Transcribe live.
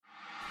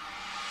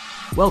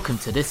Welcome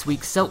to this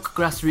week's Selk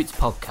Grassroots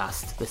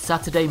podcast, The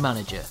Saturday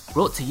Manager,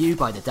 brought to you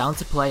by the Down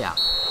to Play app.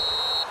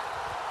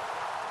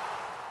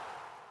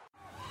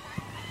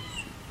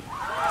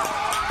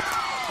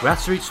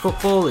 Grassroots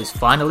football is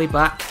finally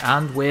back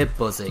and we're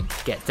buzzing.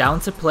 Get Down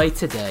to Play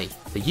today,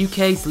 the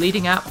UK's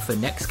leading app for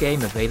next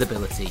game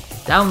availability.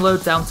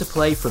 Download Down to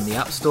Play from the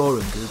App Store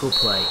and Google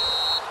Play.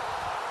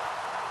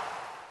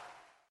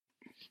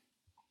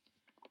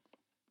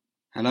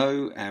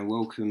 Hello and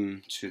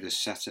welcome to the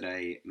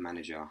Saturday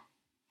Manager.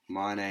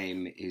 My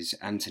name is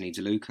Anthony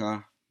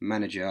DeLuca,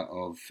 manager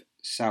of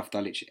South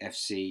Dulwich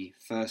FC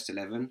First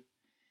 11,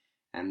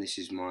 and this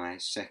is my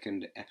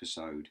second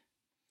episode.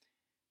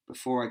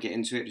 Before I get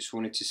into it, just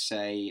wanted to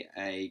say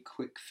a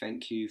quick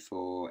thank you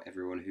for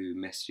everyone who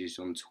messages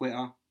on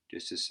Twitter,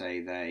 just to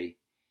say they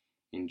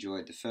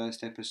enjoyed the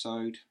first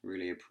episode,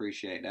 really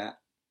appreciate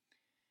that.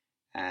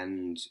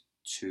 And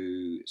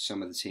to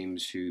some of the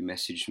teams who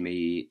messaged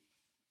me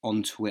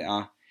on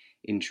Twitter,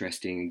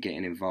 interested in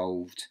getting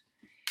involved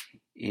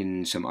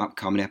in some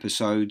upcoming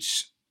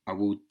episodes, I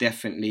will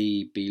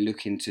definitely be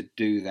looking to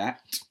do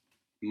that,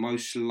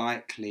 most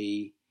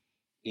likely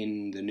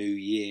in the new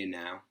year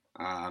now.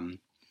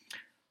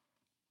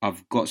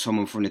 I've got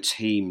someone from the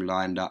team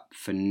lined up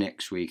for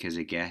next week as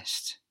a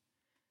guest,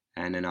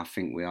 and then I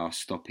think we are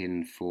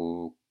stopping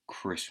for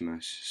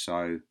Christmas.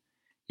 So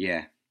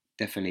yeah,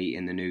 definitely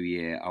in the new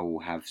year I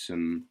will have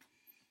some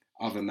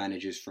other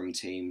managers from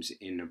teams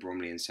in the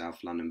Bromley and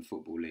South London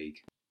Football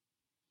League.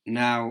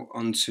 Now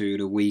onto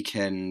the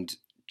weekend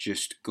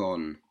just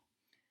gone.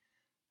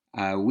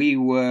 We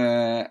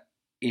were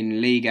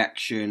in league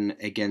action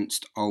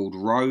against Old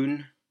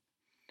Roan.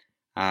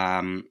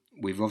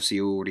 We've obviously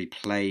already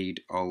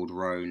played Old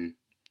Roan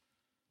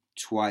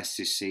twice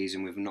this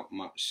season with not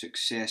much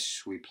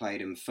success. We played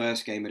them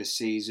first game of the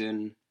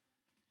season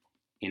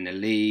in the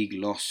league,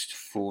 lost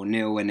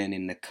 4-0, and then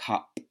in the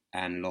cup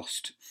and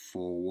lost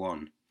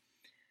 4-1.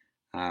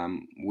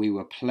 We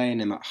were playing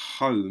them at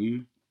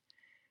home.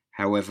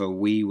 However,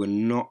 we were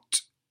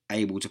not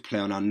able to play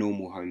on our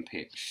normal home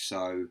pitch.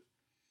 So,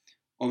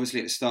 obviously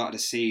at the start of the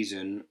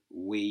season,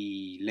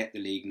 we let the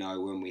league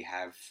know when we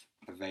have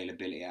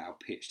availability at our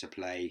pitch to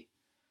play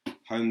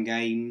home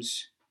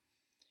games.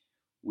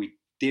 We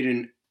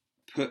didn't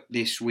put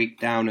this week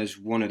down as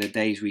one of the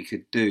days we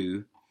could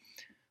do,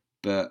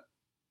 but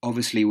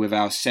obviously with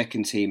our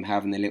second team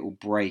having a little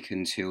break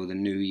until the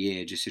new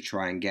year just to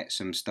try and get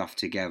some stuff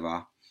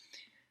together,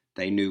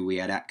 they knew we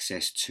had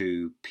access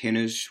to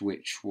Pinners,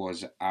 which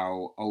was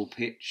our old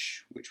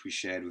pitch, which we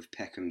shared with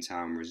Peckham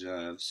Town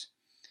Reserves.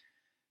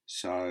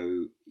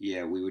 So,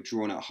 yeah, we were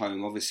drawn at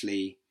home.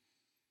 Obviously,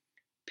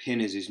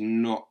 Pinners is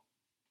not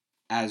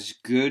as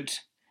good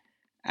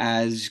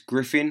as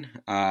Griffin.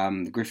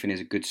 The Griffin is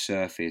a good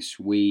surface.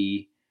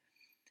 We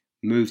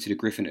moved to the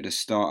Griffin at the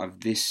start of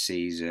this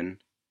season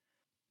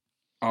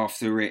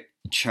after it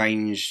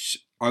changed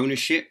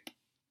ownership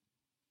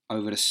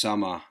over the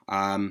summer.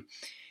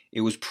 It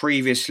was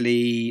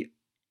previously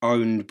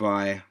owned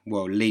by,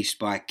 leased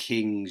by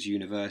King's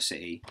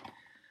University,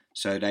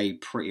 so they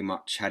pretty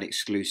much had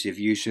exclusive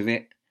use of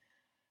it.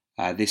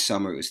 This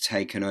summer it was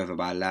taken over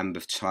by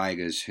Lambeth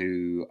Tigers,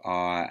 who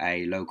are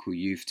a local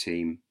youth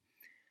team.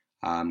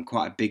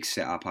 Quite a big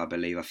setup, I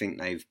believe. I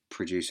think they've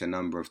produced a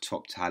number of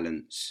top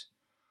talents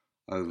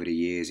over the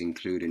years,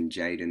 including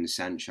Jadon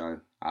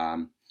Sancho.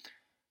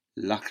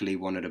 Luckily,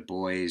 one of the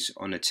boys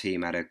on the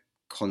team had a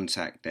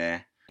contact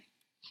there,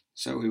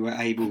 so we were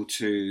able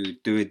to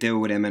do a deal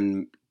with them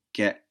and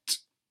get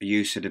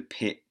use of the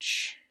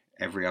pitch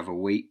every other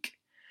week.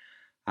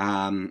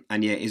 And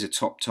yeah, it is a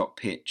top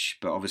pitch,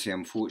 but obviously,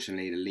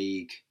 unfortunately, the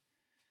league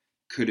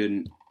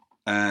couldn't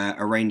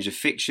arrange the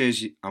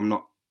fixtures. I'm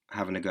not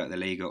having a go at the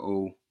league at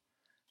all.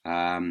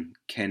 Ken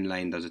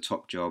Lane does a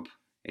top job.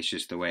 It's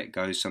just the way it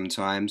goes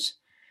sometimes.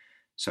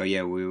 So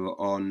yeah, we were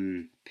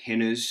on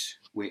Pinners,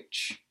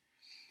 which,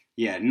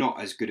 yeah,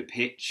 not as good a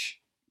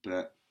pitch,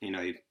 but,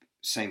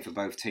 same for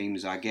both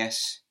teams, I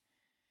guess.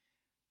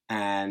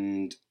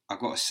 And I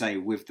got to say,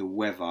 with the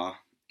weather,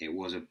 it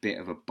was a bit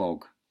of a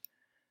bog,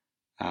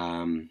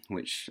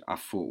 which I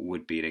thought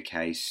would be the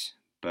case.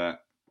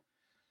 But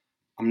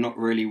I'm not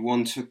really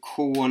one to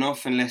call one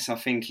off unless I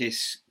think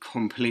it's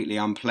completely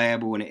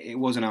unplayable, and it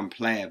wasn't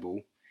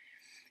unplayable.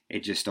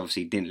 It just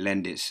obviously didn't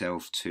lend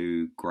itself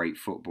to great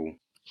football.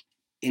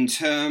 In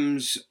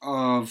terms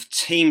of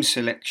team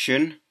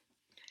selection,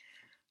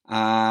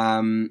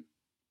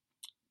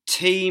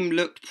 team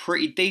looked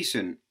pretty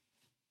decent.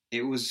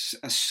 It was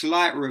a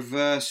slight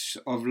reverse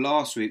of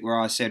last week where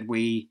I said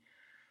we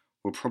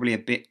were probably a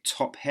bit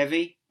top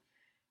heavy.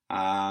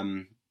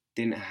 Didn't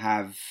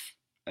have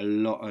a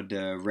lot of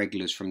the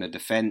regulars from the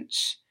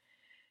defence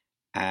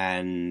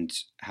and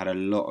had a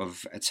lot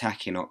of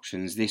attacking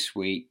options. This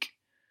week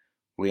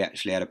we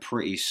actually had a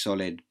pretty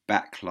solid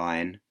back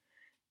line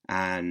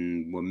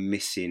and were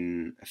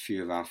missing a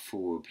few of our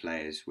forward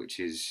players, which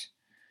is,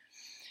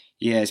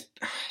 yeah,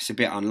 it's a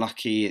bit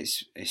unlucky.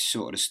 It's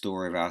sort of the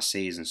story of our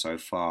season so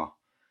far.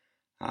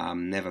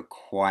 Never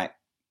quite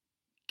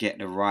get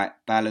the right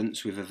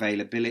balance with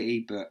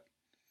availability, but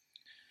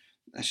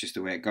that's just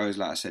the way it goes.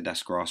 Like I said,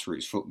 that's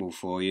grassroots football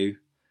for you.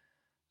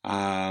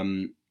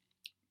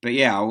 But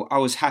yeah, I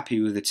was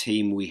happy with the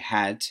team we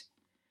had.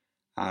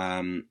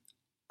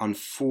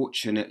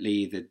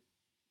 Unfortunately, the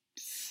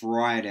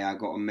Friday I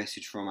got a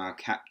message from our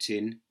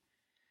captain,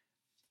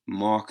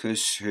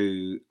 Marcus,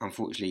 who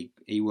unfortunately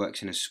he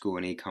works in a school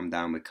and he come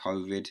down with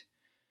COVID.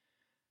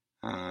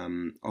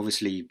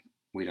 Obviously,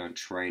 we don't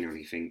train or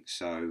anything,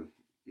 so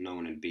no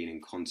one had been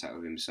in contact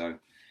with him, so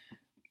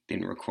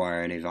didn't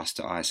require any of us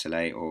to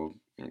isolate or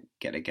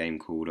get a game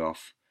called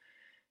off.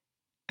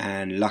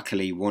 And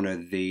luckily, one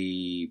of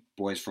the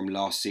boys from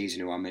last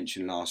season, who I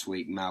mentioned last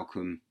week,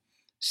 Malcolm,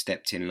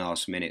 stepped in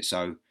last minute.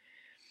 So,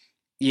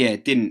 yeah,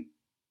 it didn't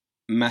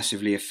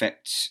massively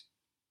affect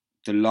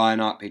the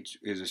lineup. It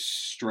was a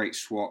straight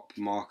swap.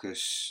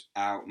 Marcus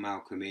out,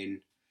 Malcolm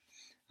in.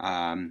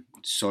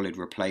 Solid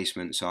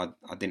replacement. So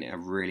I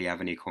didn't really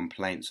have any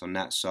complaints on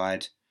that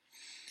side.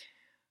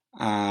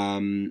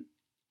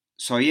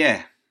 So,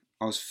 yeah,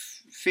 I was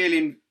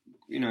feeling,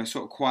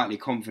 sort of quietly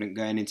confident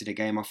going into the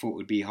game. I thought it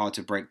would be hard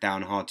to break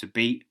down, hard to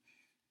beat.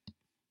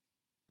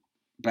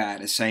 But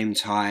at the same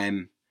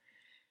time,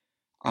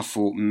 I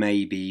thought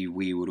maybe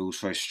we would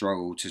also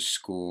struggle to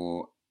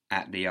score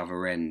at the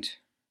other end.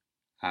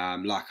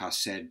 Like I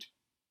said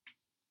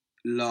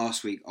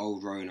last week,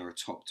 Old Roan are a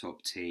top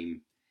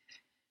team.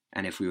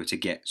 And if we were to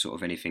get sort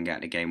of anything out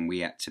of the game, we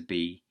had to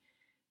be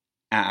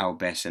at our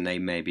best and they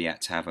maybe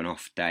had to have an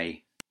off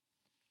day.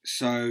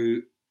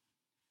 So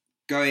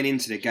going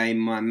into the game,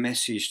 my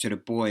message to the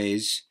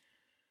boys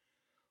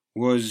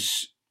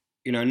was,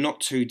 not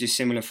too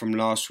dissimilar from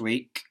last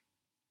week.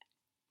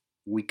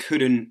 We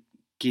couldn't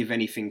give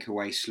anything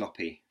away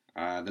sloppy.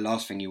 The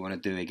last thing you want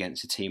to do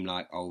against a team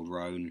like Old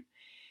Roan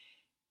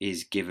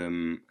is give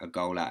them a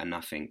goal out of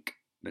nothing,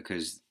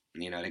 because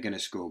they're going to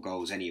score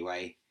goals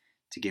anyway.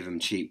 To give them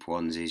cheap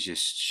ones is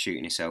just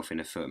shooting yourself in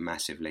the foot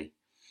massively.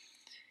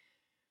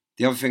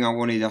 The other thing I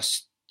wanted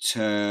us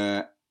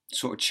to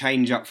sort of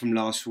change up from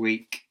last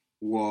week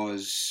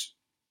was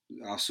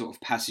our sort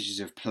of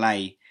passages of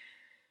play.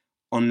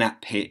 On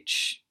that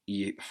pitch,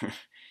 you're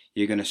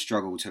going to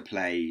struggle to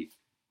play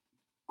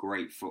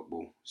great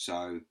football.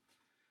 So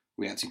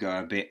we had to go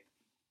a bit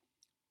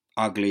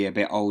ugly, a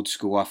bit old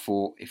school, I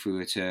thought, if we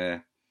were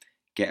to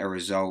get a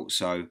result.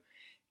 So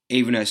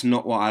even though it's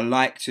not what I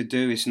like to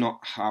do, it's not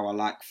how I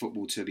like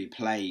football to be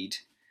played,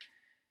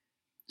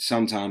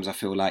 sometimes I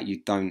feel like you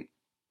don't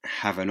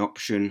have an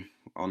option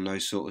on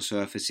those sort of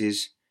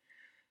surfaces.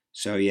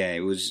 So yeah,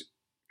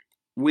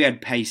 we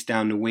had pace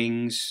down the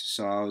wings,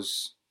 so I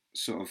was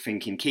sort of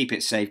thinking, keep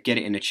it safe, get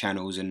it in the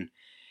channels and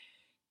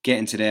get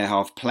into their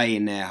half, play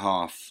in their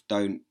half.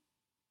 Don't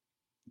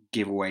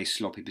give away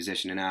sloppy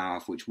possession in our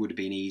half, which would have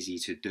been easy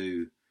to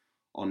do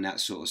on that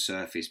sort of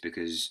surface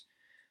because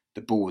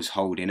the ball was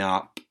holding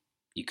up.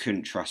 You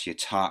couldn't trust your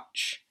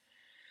touch.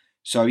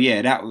 So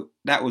yeah,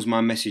 that was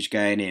my message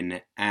going in.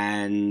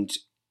 And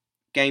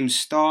game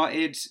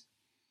started.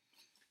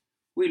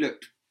 We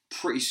looked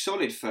pretty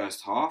solid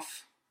first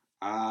half.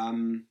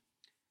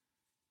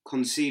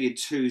 Conceded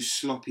 2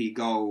 sloppy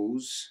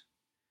goals.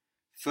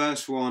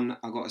 First one,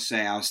 I got to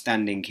say, our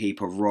standing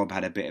keeper Rob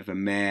had a bit of a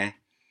mare.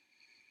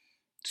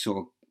 Sort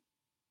of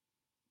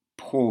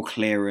poor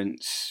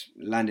clearance,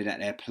 landed at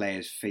their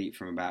player's feet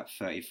from about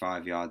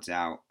 35 yards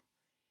out.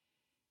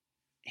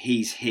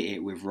 He's hit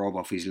it with Rob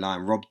off his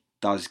line.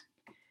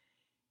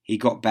 He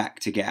got back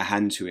to get a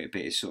hand to it, but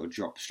it sort of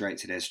dropped straight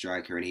to their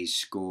striker and he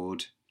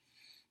scored.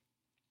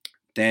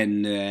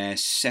 Then the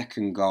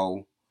second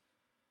goal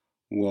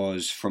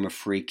was from a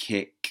free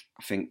kick,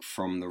 I think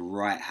from the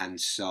right hand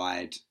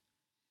side.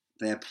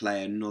 Their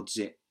player nods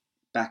it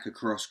back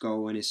across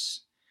goal and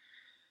it's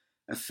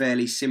a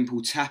fairly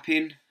simple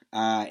tap-in.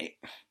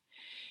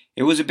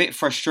 It was a bit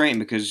frustrating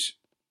because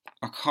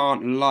I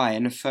can't lie,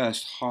 in the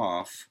first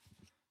half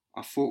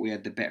I thought we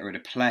had the better of the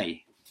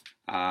play.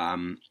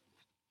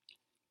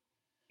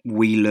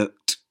 We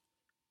looked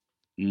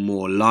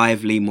more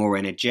lively, more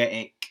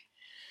energetic.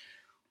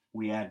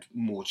 We had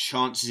more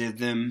chances of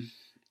them.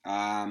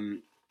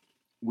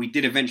 We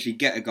did eventually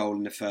get a goal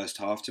in the first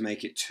half to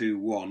make it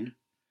 2-1.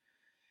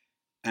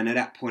 And at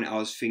that point I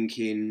was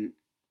thinking,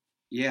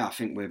 yeah, I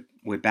think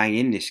we're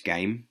banging this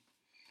game.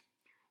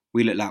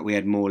 We looked like we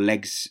had more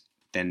legs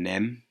than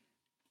them.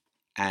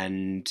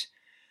 And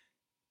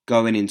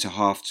going into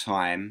half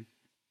time,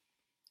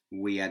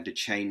 we had the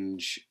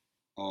change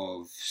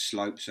of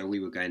slope, so we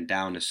were going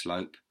down a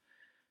slope.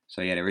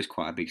 So yeah, there is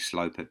quite a big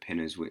slope at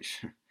Pinners,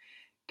 which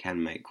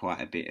can make quite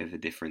a bit of a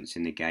difference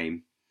in the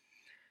game.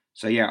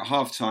 So yeah, at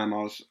half time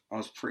I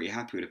was pretty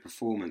happy with the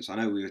performance. I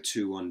know we were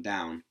 2-1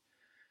 down,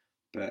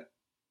 but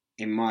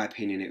in my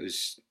opinion it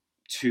was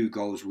 2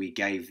 goals we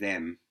gave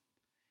them,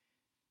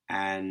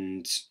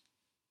 and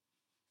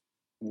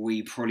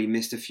we probably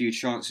missed a few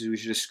chances we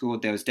should have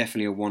scored. There was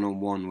definitely a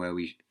 1-on-1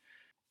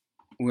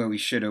 where we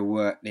should have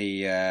worked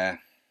the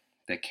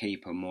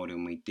keeper more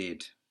than we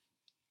did.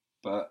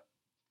 But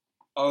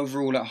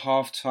overall at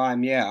half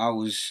time, yeah, I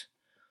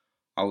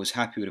was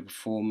happy with the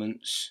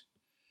performance,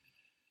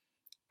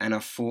 and I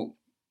thought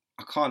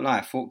I can't lie,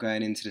 I thought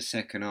going into the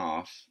second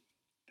half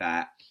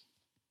that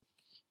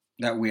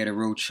we had a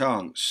real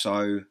chance.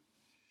 So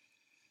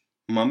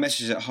my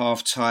message at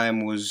half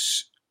time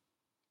was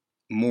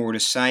more of the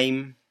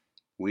same.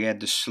 We had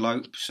the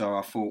slope, so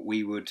I thought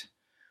we would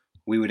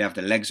have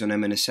the legs on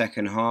them in the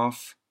second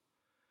half.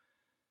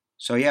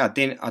 So yeah,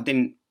 I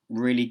didn't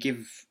really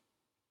give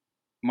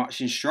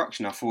much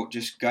instruction. I thought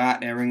just go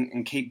out there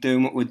and keep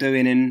doing what we're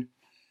doing, and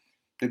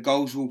the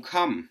goals will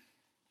come.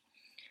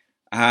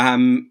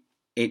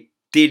 It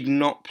did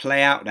not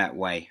play out that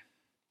way,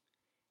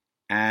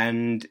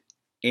 and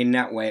in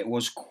that way, it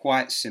was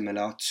quite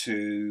similar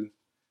to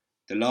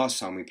the last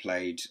time we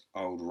played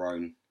Old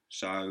Roan.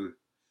 So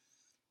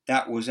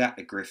that was at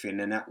the Griffin,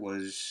 and that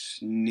was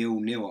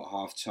 0-0 at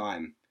half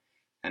time.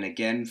 And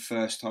again,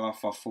 first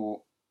half, I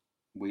thought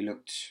we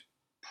looked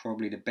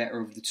probably the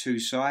better of the two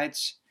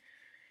sides.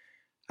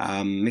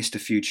 Missed a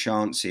few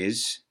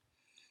chances.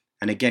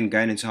 And again,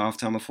 going into half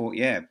time, I thought,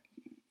 yeah,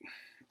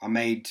 I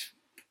made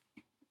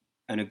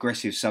an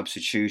aggressive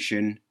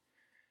substitution.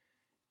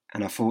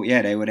 And I thought,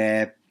 yeah, they were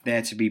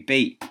there to be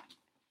beat.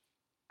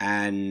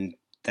 And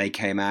they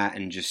came out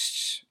and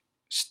just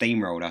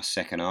steamrolled us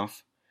second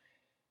half.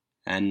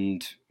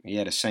 And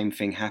yeah, the same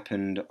thing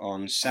happened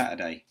on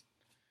Saturday.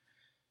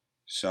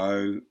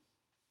 So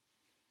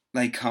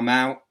they come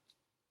out,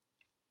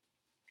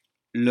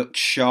 looked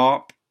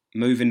sharp,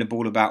 moving the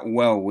ball about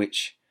well,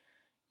 which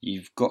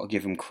you've got to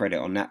give them credit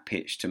on that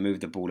pitch to move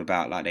the ball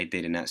about like they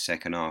did in that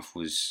second half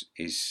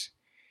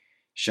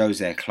shows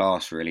their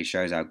class, really,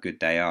 shows how good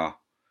they are.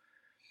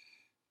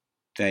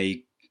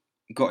 They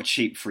got a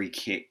cheap free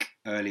kick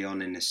early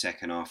on in the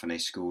second half and they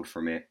scored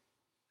from it,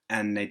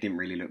 and they didn't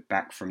really look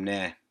back from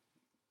there.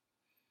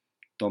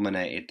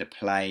 Dominated the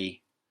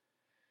play,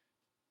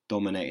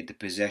 dominated the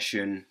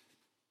possession.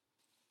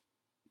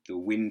 The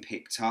wind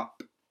picked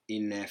up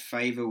in their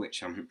favour,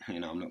 which I'm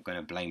not going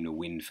to blame the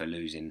wind for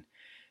losing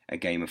a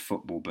game of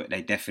football, but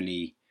they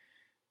definitely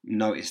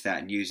noticed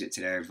that and used it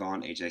to their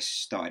advantage. They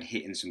started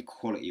hitting some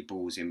quality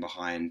balls in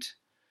behind.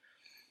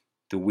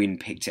 The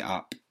wind picked it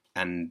up,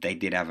 and they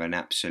did have an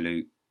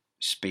absolute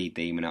speed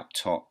demon up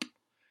top.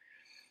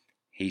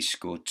 He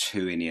scored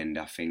 2 in the end,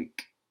 I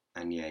think,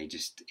 and yeah,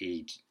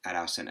 he had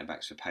our centre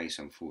backs for pace,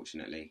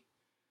 unfortunately,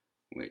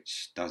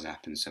 which does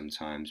happen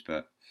sometimes.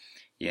 But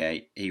yeah,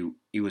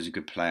 he was a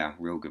good player,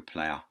 real good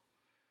player.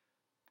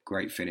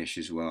 Great finish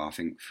as well, I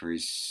think, for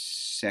his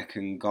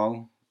second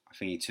goal. I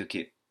think he took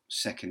it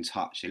second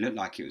touch. It looked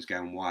like it was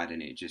going wide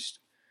and it just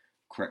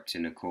crept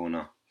in the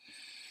corner.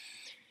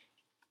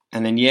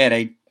 And then, yeah,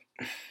 they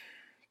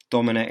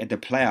dominated the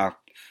play.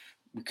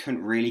 We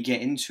couldn't really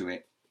get into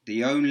it.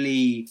 The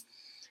only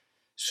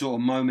sort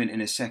of moment in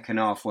the second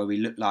half where we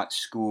looked like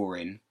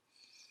scoring,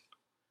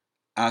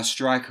 our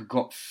striker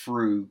got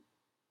through,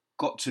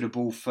 got to the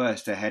ball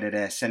first ahead of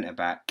their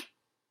centre-back.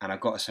 And I've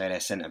got to say their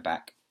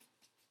centre-back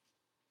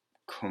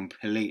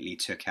completely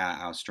took out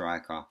our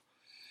striker.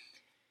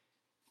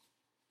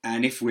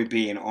 And if we're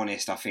being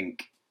honest, I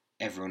think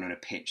everyone on the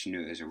pitch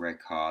knew it was a red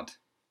card.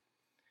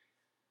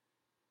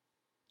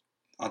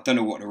 I don't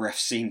know what the refs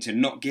seemed to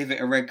not give it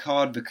a red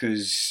card,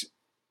 because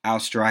our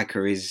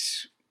striker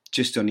is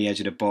just on the edge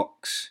of the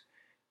box,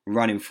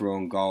 running through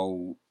on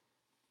goal.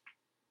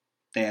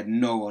 They had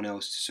no one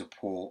else to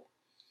support,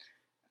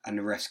 and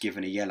the ref's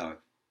given a yellow.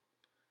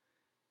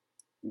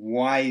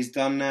 Why he's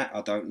done that,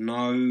 I don't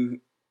know.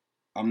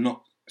 I'm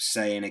not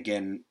saying,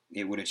 again,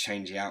 it would have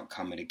changed the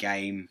outcome of the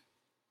game.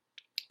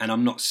 And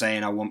I'm not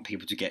saying I want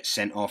people to get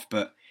sent off,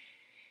 but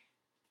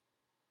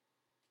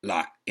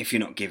like, if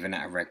you're not giving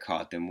that a red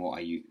card, then what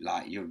are you?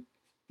 Like,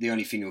 the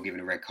only thing you're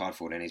giving a red card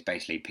for then is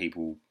basically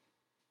people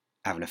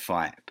having a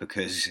fight,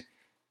 because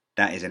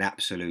that is an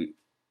absolute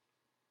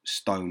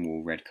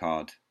stonewall red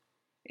card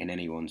in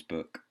anyone's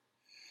book.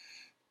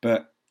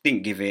 But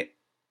didn't give it.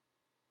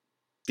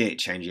 Did it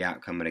change the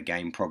outcome of the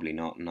game? Probably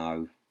not,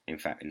 no. In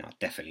fact, no,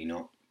 definitely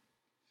not.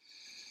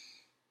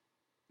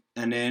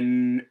 And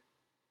then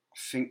I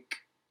think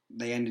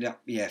they ended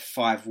up,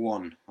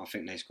 5-1. I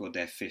think they scored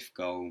their 5th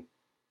goal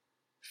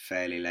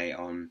fairly late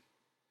on.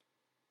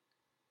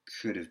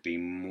 Could have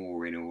been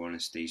more, in all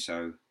honesty.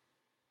 So,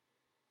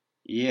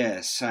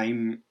 yeah,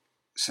 same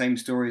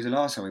story as the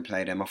last time we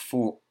played them. I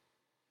thought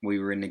we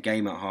were in the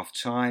game at half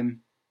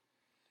time,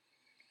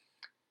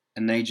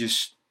 and they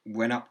just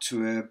went up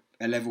to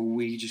a level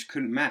we just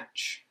couldn't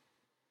match.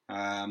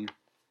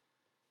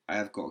 I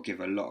have got to give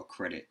a lot of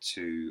credit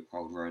to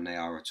Old Roan. They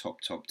are a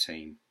top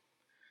team.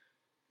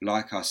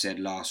 Like I said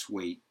last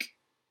week,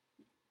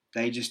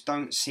 they just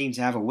don't seem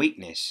to have a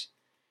weakness.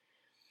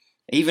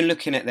 Even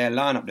looking at their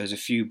lineup, there's a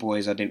few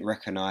boys I didn't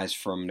recognise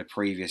from the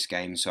previous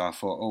game, so I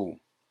thought,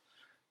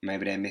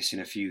 maybe they're missing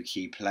a few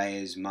key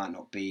players, might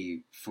not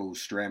be full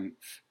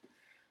strength.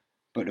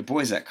 But the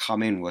boys that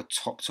come in were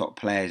top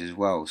players as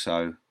well,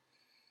 so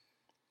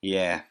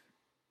yeah,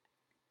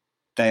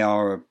 they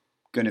are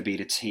going to be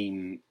the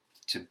team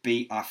to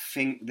beat. I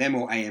think them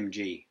or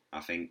AMG, I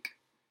think.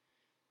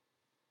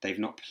 They've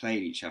not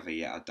played each other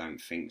yet, I don't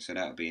think, so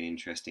that'll be an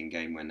interesting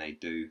game when they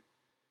do.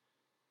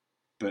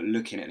 But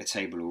looking at the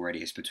table already,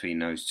 it's between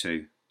those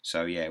two.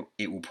 So yeah,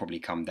 it will probably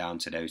come down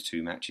to those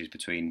two matches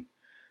between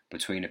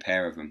a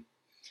pair of them.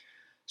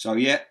 So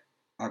yeah,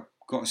 I've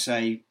got to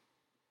say,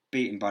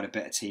 beaten by the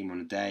better team on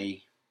the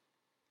day,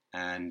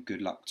 and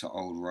good luck to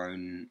Old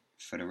Roan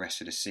for the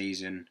rest of the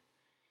season.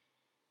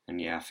 And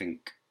yeah, I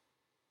think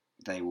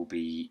they will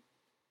be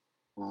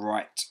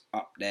right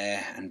up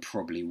there and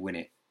probably win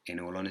it, in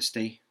all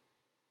honesty.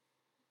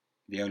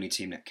 The only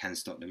team that can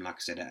stop them, like I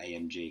said, at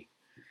AMG.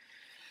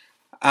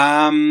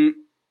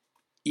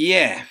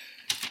 Yeah.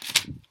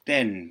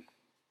 Then,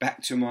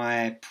 back to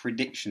my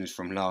predictions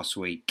from last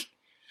week.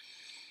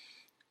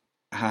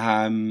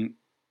 An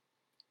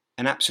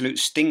absolute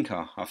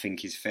stinker, I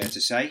think is fair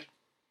to say.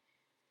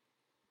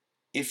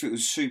 If it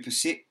was Super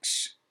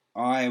 6,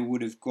 I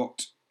would have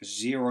got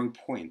 0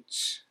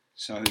 points.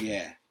 So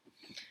yeah.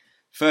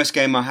 First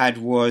game I had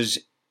was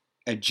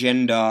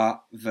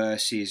Agenda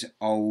versus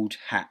Old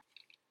Hat.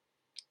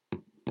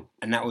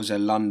 And that was a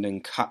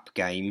London Cup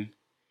game.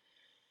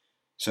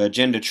 So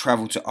Agenda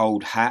travelled to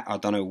Old Hat. I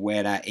don't know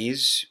where that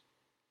is.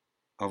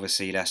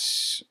 Obviously,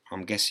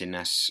 I'm guessing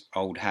that's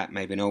Old Hat,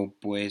 maybe an old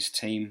boys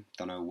team.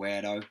 Don't know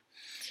where though.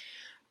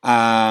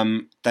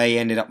 They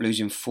ended up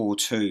losing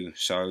 4-2.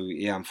 So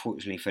yeah,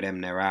 unfortunately for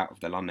them, they're out of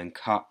the London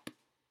Cup.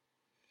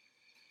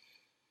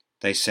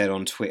 They said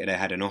on Twitter they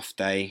had an off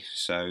day.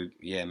 So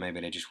yeah,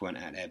 maybe they just weren't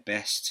at their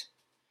best.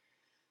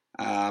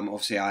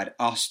 Obviously, I had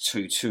us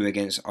 2-2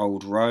 against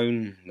Old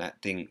Roan.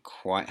 That didn't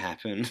quite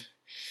happen.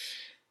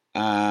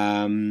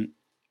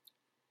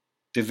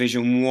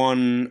 Division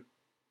 1,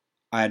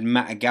 I had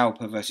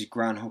Matagalpa versus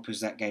Groundhoppers.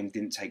 That game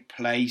didn't take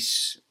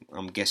place.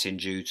 I'm guessing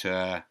due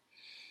to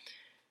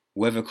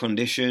weather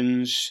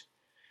conditions.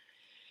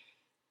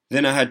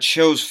 Then I had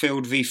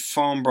Chelsfield v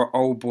Farnborough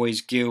Old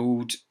Boys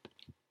Guild.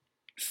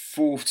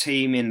 4th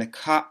team in the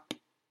cup.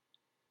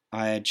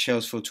 I had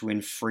Chelsfield to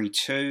win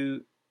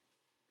 3-2.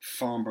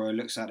 Farnborough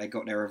looks like they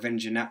got their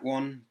revenge in that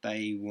one.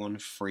 They won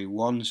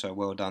 3-1, so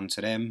well done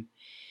to them.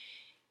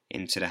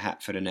 Into the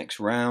hat for the next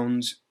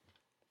round.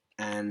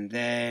 And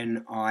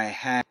then I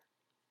had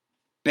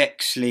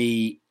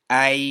Bexley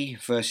A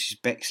versus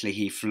Bexley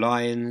Heath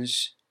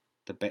Lions,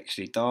 the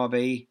Bexley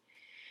Derby.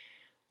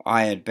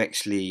 I had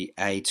Bexley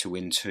A to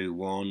win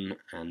 2-1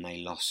 and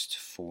they lost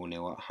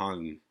 4-0 at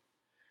home.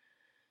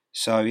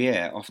 So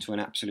yeah, off to an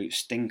absolute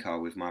stinker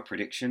with my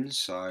predictions.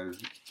 So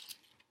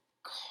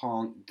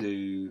can't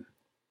do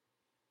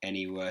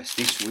any worse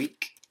this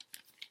week.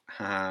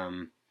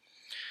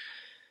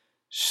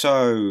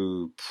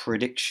 So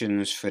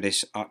predictions for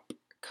this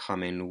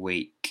upcoming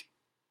week.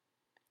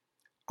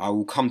 I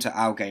will come to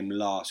our game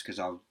last because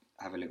I'll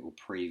have a little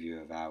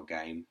preview of our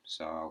game.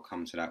 So I'll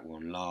come to that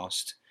one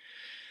last.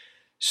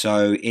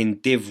 So in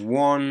Div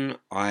 1,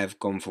 I've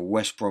gone for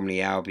West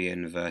Bromley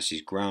Albion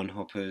versus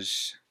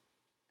Groundhoppers.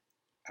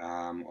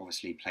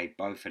 Obviously played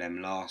both of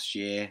them last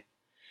year.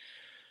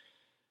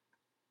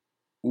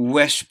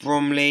 West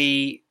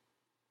Bromley,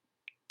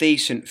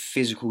 decent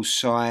physical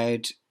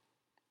side.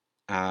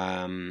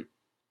 Got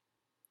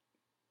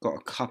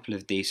a couple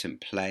of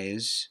decent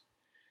players,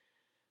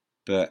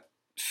 but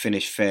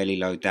finished fairly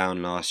low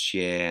down last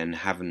year and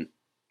haven't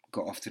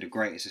got off to the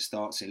greatest of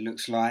starts, it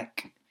looks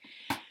like.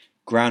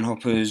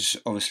 Groundhoppers,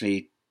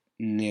 obviously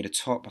near the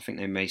top. I think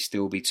they may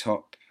still be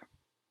top.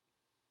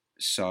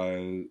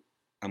 So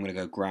I'm going to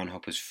go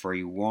Groundhoppers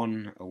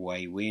 3-1,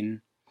 away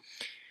win.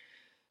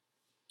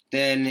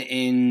 Then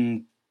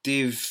in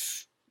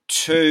Div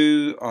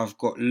 2, I've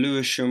got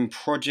Lewisham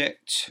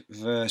Project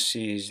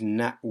versus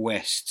Nat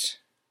West.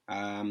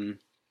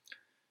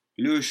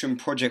 Lewisham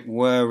Project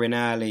were in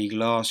our league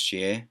last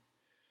year.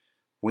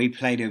 We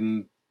played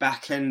them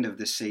back end of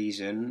the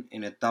season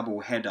in a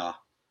double header.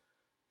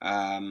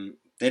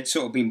 They'd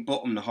sort of been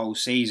bottom the whole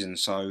season,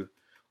 so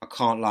I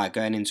can't lie,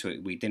 going into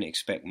it we didn't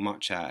expect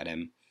much out of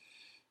them.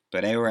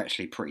 But they were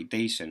actually pretty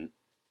decent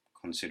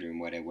considering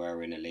where they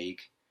were in the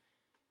league.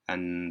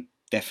 And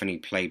definitely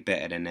played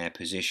better than their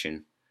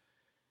position.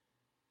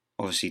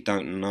 Obviously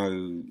don't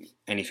know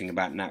anything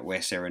about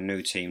NatWest. They're a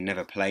new team,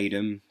 never played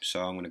them.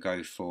 So I'm going to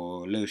go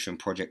for Lewisham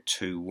Project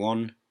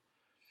 2-1.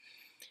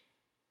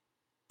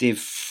 Div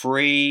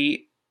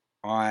 3,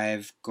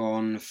 I've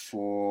gone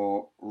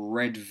for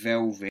Red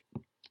Velvet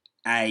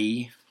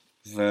A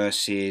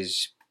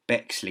versus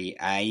Bexley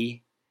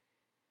A.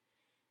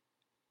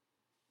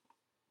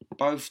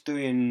 Both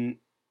doing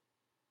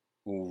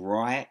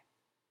alright.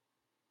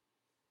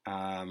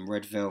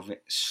 Red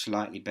Velvet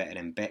slightly better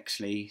than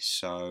Bexley,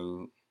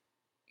 so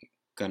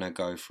gonna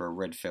go for a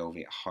Red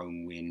Velvet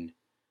home win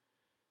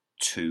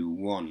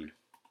 2-1.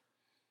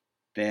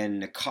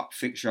 Then the cup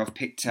fixture I've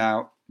picked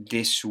out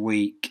this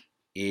week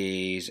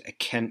is a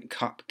Kent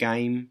Cup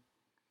game,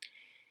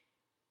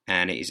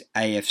 and it is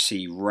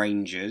AFC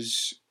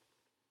Rangers.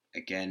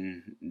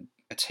 Again,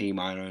 a team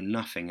I know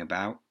nothing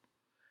about.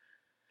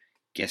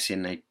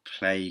 Guessing they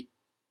play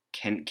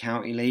Kent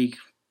County League,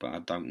 but I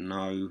don't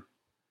know.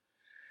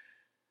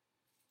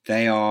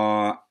 They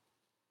are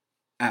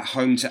at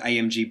home to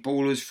AMG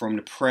Ballers from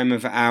the Prem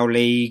of our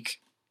league.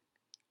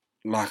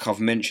 like I've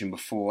mentioned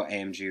before,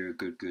 AMG are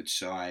a good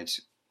side.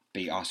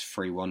 Beat us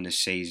 3-1 this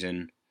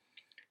season.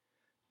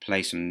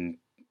 Play some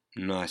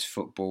nice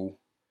football.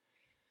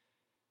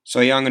 So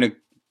yeah, I'm going to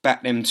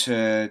back them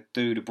to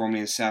do the Bromley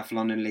and South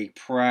London League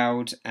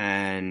proud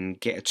and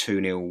get a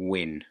 2-0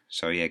 win.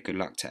 So yeah, good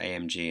luck to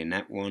AMG in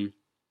that one.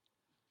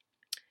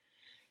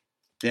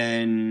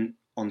 Then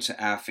on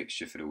to our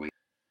fixture for the week.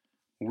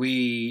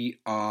 We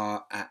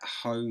are at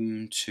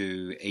home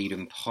to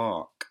Eden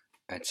Park,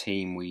 a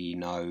team we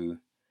know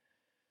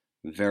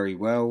very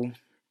well.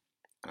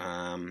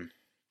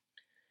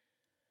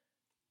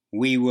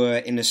 We were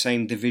in the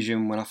same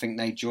division when I think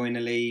they joined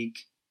the league.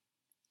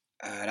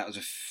 That was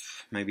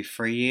maybe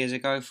 3 years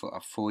ago,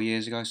 4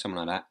 years ago,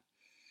 something like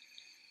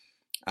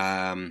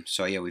that.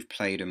 So yeah, we've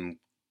played them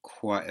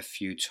quite a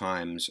few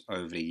times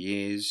over the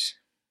years.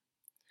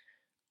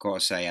 Got to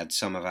say, had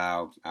some of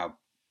our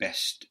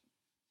best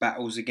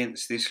battles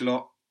against this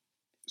lot,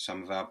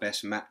 some of our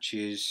best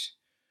matches,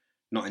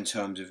 not in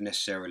terms of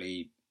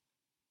necessarily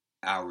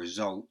our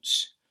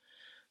results,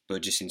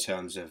 but just in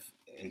terms of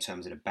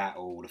the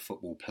battle, the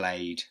football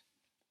played,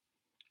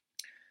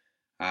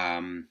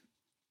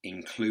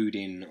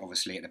 including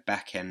obviously at the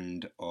back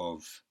end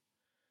of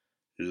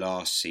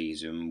last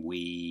season,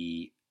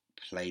 we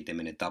played them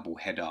in a double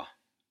header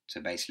to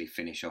basically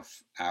finish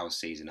off our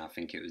season. I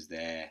think it was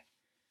their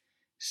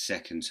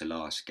second to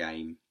last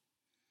game.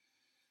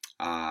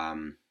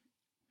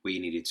 We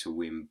needed to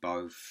win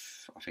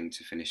both, I think,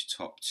 to finish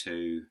top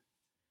two.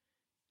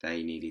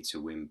 They needed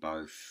to win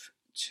both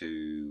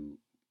to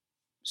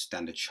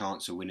stand a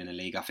chance of winning the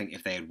league. I think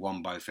if they had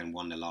won both and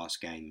won the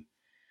last game,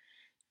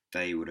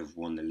 they would have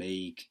won the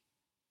league.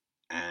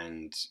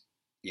 And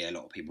yeah, a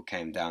lot of people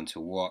came down to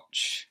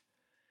watch.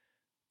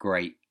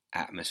 Great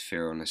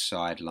atmosphere on the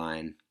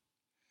sideline.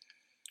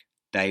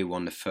 They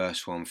won the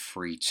first one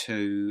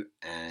 3-2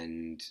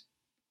 and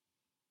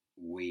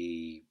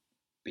we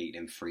beat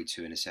them 3-2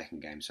 in the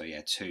second game. So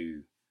yeah,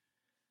 2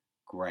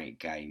 great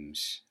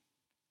games,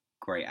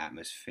 great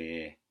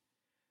atmosphere,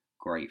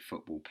 great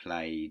football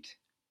played.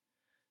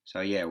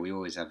 So yeah, we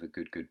always have a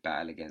good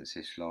battle against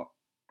this lot.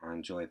 I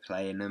enjoy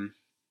playing them.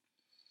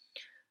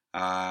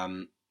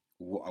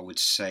 What I would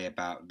say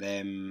about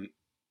them,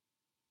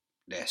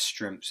 their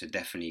strengths are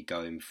definitely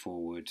going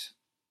forward.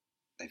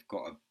 They've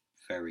got a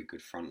very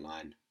good front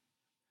line.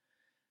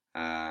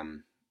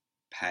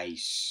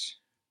 Pace,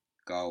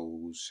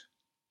 goals.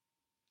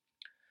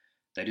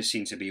 They just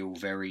seem to be all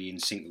very in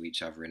sync with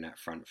each other in that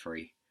front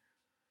three.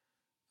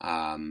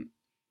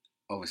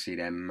 Obviously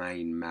their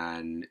main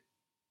man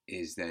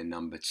is their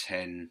number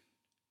 10,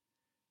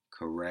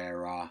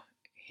 Carrera.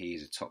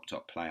 He's a top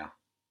player.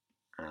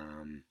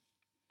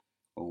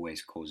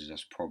 Always causes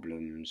us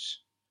problems,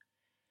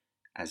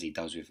 as he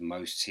does with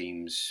most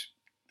teams.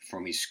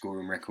 From his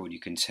scoring record, you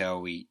can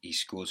tell he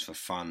scores for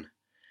fun.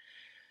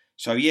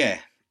 So yeah,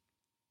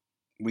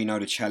 we know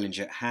the challenge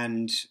at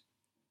hand.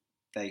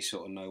 They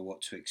sort of know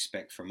what to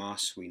expect from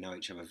us. We know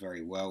each other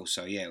very well.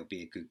 So yeah, it'll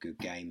be a good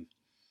game.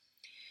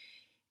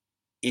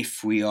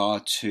 If we are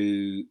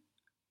to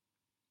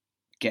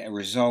get a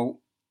result,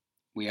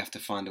 we have to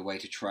find a way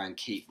to try and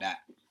keep that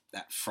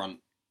front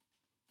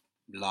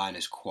line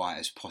as quiet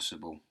as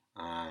possible.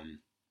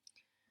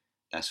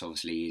 That's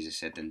obviously easier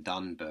said than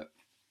done, but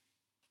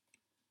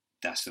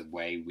that's the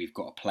way we've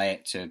got to play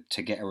it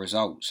to get a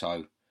result.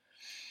 So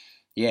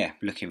yeah,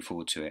 looking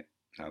forward to it.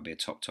 That'll be a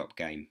top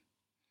game.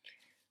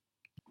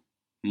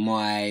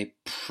 My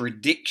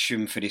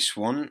prediction for this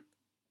one,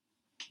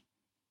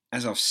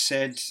 as I've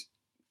said,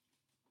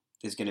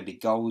 there's going to be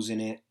goals in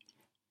it.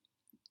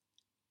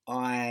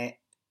 My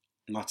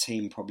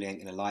team probably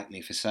ain't going to like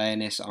me for saying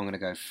this. I'm going to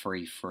go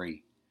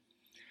 3-3.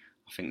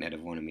 I think they'd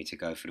have wanted me to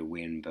go for the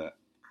win, but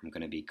I'm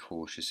going to be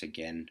cautious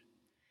again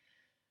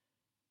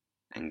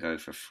and go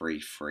for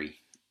 3-3.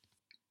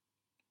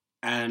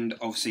 And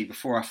obviously,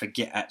 before I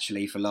forget,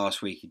 actually, for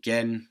last week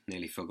again,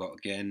 nearly forgot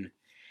again,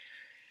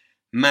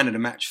 man of the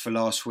match for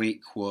last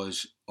week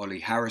was Ollie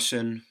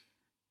Harrison.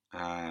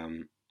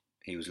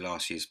 He was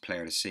last year's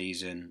player of the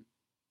season,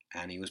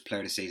 and he was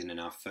player of the season in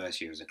our first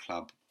year as a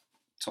club.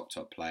 Top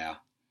player.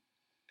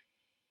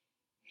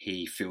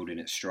 He filled in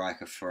at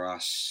striker for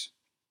us,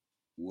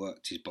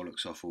 worked his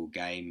bollocks off all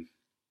game.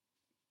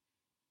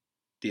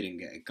 Didn't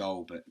get a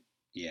goal, but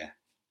yeah,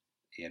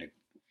 he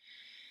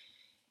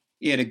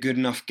had a good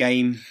enough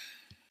game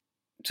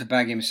to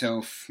bag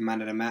himself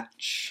man of the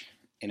match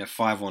in a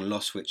 5-1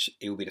 loss, which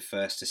he'll be the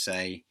first to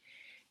say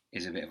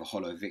is a bit of a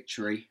hollow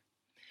victory.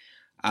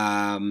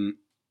 And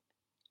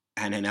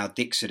then our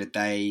Dicks of the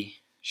Day,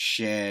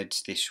 shared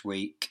this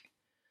week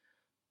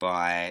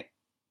by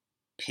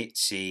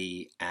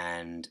Pitsy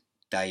and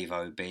Dave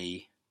OB.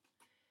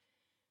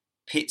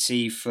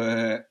 Pitsy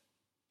for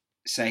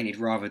saying he'd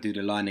rather do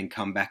the line than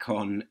come back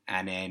on,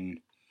 and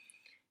then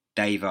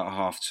Dave at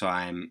half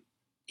time,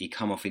 he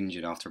come off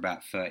injured after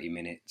about 30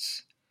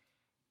 minutes,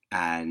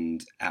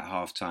 and at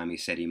half time he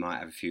said he might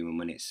have a few more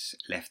minutes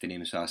left in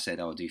him, so I said,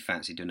 oh, do you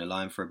fancy doing the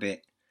line for a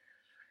bit?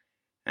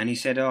 And he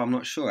said, oh, I'm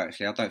not sure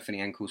actually, I don't think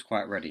the ankle's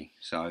quite ready.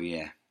 So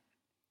yeah,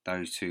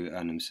 those two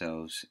earned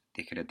themselves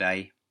Dick of the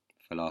Day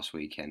for last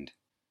weekend.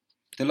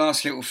 The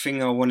last little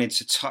thing I wanted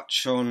to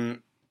touch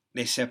on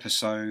this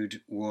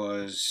episode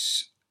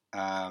was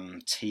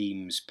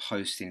teams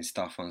posting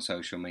stuff on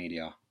social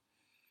media.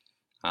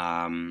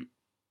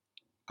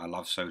 I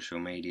love social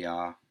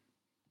media,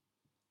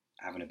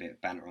 having a bit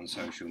of banter on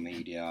social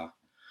media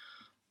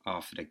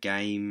after the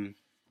game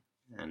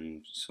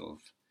and sort of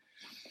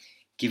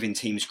giving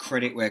teams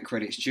credit where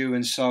credit's due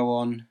and so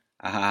on.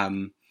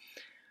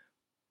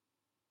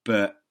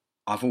 But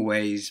I've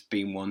always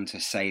been one to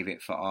save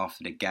it for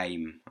after the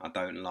game. I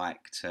don't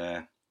like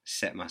to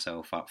set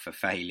myself up for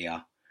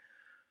failure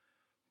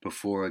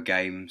before a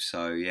game.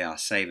 So yeah, I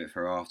save it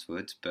for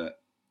afterwards. But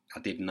I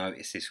did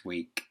notice this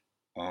week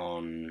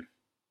on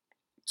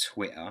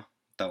Twitter,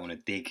 don't want to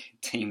dig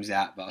teams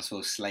out, but I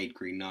saw Slade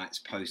Green Knights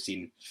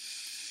posting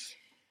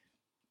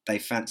they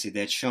fancied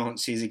their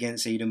chances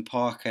against Eden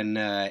Park, and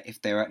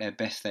if they were at their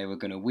best they were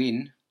going to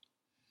win.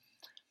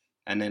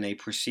 And then they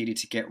proceeded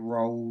to get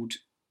rolled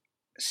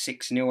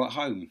 6-0 at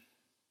home.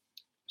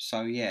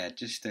 So yeah,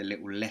 just a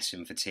little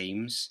lesson for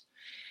teams.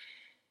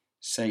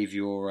 Save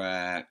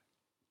your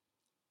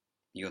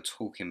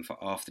talking for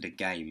after the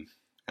game.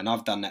 And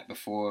I've done that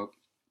before.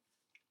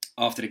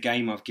 After the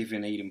game, I've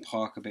given Eden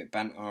Park a bit of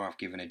banter. I've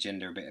given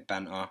Agenda a bit of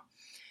banter.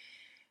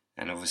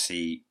 And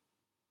obviously,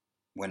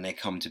 when they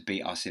come to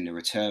beat us in the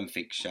return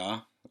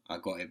fixture, I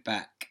got it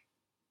back.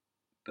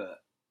 But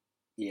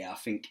yeah, I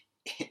think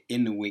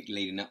in the week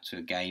leading up to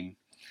a game,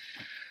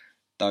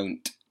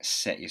 don't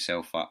set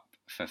yourself up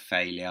for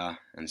failure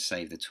and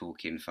save the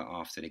talking for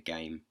after the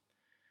game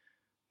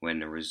when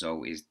the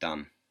result is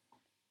done.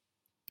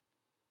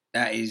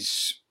 That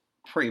is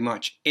pretty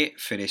much it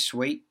for this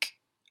week.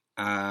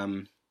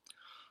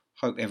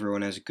 Hope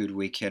everyone has a good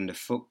weekend of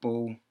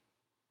football,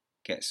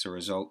 gets the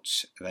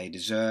results they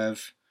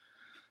deserve.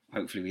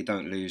 Hopefully we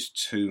don't lose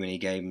too many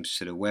games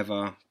to the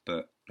weather,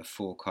 but the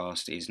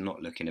forecast is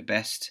not looking the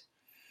best.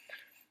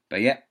 But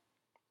yeah,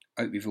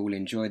 hope you've all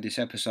enjoyed this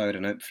episode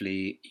and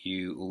hopefully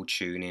you all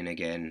tune in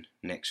again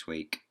next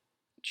week.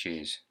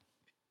 Cheers.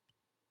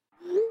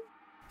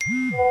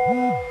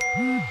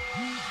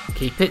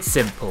 Keep it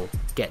simple.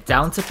 Get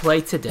Down to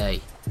Play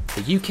today,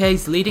 the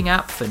UK's leading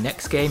app for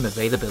next game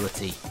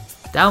availability.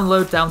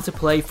 Download Down to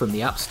Play from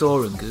the App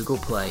Store and Google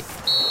Play.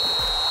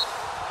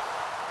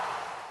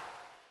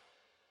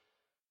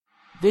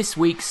 This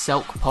week's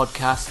Selk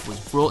podcast was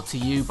brought to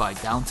you by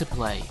Down to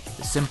Play,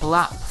 the simple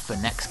app for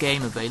next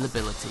game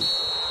availability.